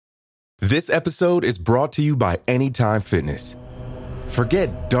This episode is brought to you by Anytime Fitness.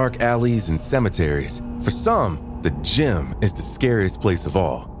 Forget dark alleys and cemeteries. For some, the gym is the scariest place of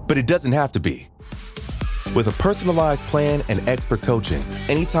all, but it doesn't have to be. With a personalized plan and expert coaching,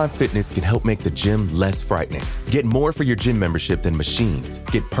 Anytime Fitness can help make the gym less frightening. Get more for your gym membership than machines.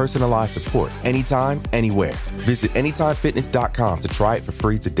 Get personalized support anytime, anywhere. Visit AnytimeFitness.com to try it for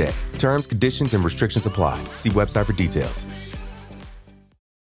free today. Terms, conditions, and restrictions apply. See website for details.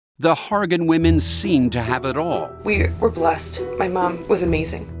 The Hargan women seemed to have it all. We were blessed. My mom was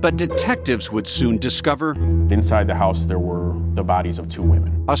amazing. But detectives would soon discover inside the house there were the bodies of 2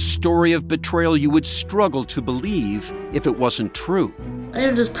 women. A story of betrayal you would struggle to believe if it wasn't true. I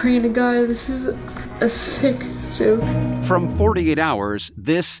am just praying to God, this is a sick joke. From 48 Hours,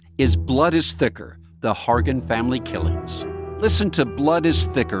 this is Blood is Thicker, the Hargan Family Killings. Listen to Blood is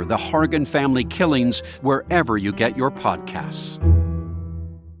Thicker, the Hargan Family Killings, wherever you get your podcasts.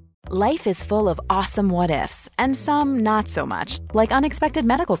 Life is full of awesome what-ifs, and some not so much, like unexpected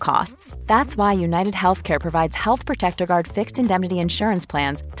medical costs. That's why United Healthcare provides Health Protector Guard fixed indemnity insurance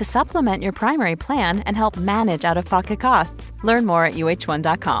plans to supplement your primary plan and help manage out-of-pocket costs. Learn more at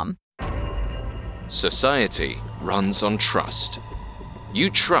uh1.com. Society runs on trust. You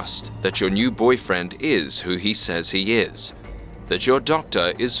trust that your new boyfriend is who he says he is, that your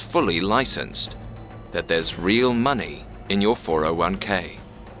doctor is fully licensed, that there's real money in your 401k.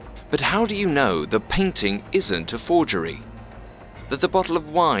 But how do you know the painting isn't a forgery? That the bottle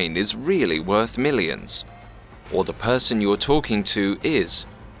of wine is really worth millions? Or the person you're talking to is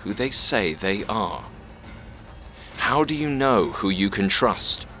who they say they are? How do you know who you can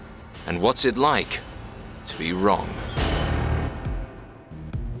trust? And what's it like to be wrong?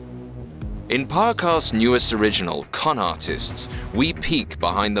 In Parcast's newest original, Con Artists, we peek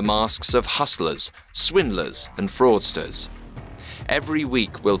behind the masks of hustlers, swindlers, and fraudsters. Every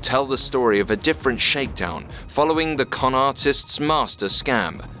week, we'll tell the story of a different shakedown following the con artist's master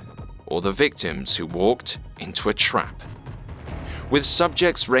scam, or the victims who walked into a trap. With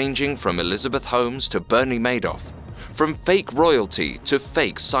subjects ranging from Elizabeth Holmes to Bernie Madoff, from fake royalty to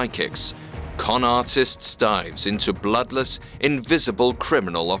fake psychics, Con Artists dives into bloodless, invisible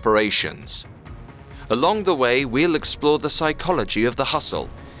criminal operations. Along the way, we'll explore the psychology of the hustle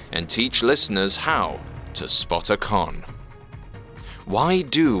and teach listeners how to spot a con. Why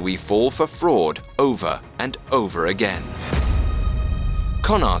do we fall for fraud over and over again?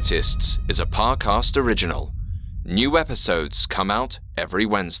 Con Artists is a Parcast original. New episodes come out every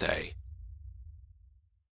Wednesday.